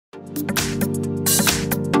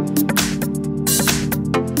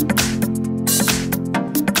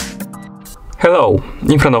Hello,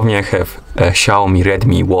 in front of me I have a Xiaomi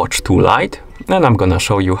Redmi Watch 2 Lite, and I'm gonna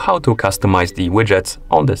show you how to customize the widgets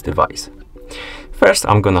on this device. First,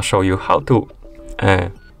 I'm gonna show you how to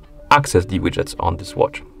access the widgets on this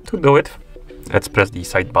watch. To do it, let's press the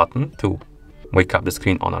side button to wake up the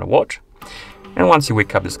screen on our watch. And once you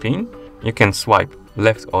wake up the screen, you can swipe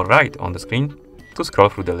left or right on the screen to scroll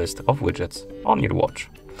through the list of widgets on your watch.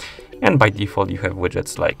 And by default, you have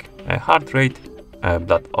widgets like heart rate,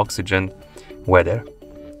 blood oxygen, weather,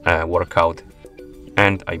 workout,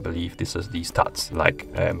 and I believe this is the stats like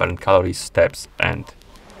burned calories, steps, and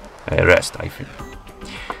rest, I think.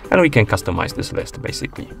 And we can customize this list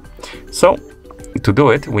basically. So to do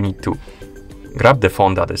it, we need to grab the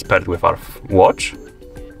phone that is paired with our watch,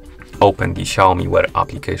 open the Xiaomi Wear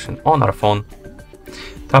application on our phone,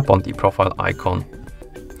 tap on the profile icon.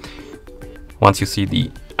 Once you see the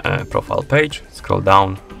profile page, scroll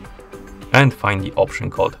down and find the option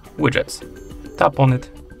called Widgets. Tap on it,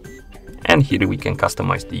 and here we can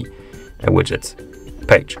customize the widgets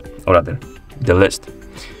page, or rather the list.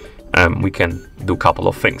 We can do a couple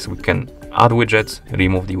of things. We can add widgets,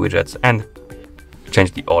 remove the widgets, and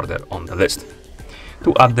change the order on the list.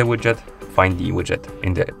 To add the widget, find the widget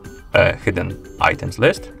in the hidden items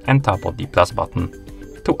list and tap on the plus button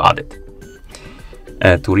to add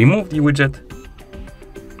it. To remove the widget,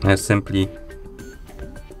 simply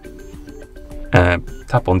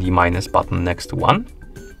tap on the minus button next to one,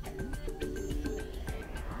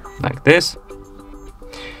 like this.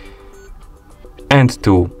 And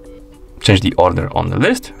to change the order on the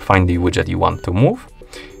list, find the widget you want to move,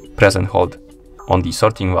 press and hold on the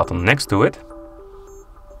sorting button next to it,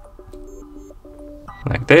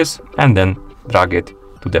 like this, and then drag it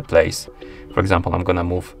to the place. For example, I'm gonna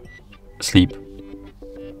move sleep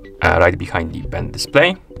right behind the band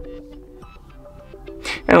display.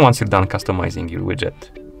 And once you're done customizing your widget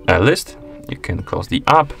list, you can close the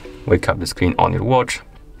app, wake up the screen on your watch.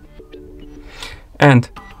 And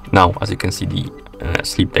now, as you can see, the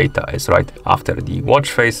sleep data is right after the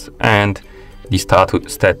watch face, and the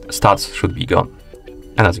stats should be gone.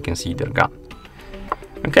 And as you can see, they're gone.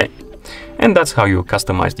 Okay, and that's how you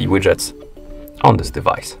customize the widgets on this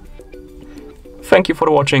device. Thank you for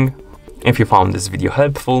watching. If you found this video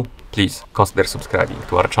helpful, please consider subscribing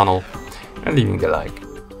to our channel and leaving a like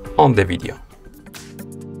on the video.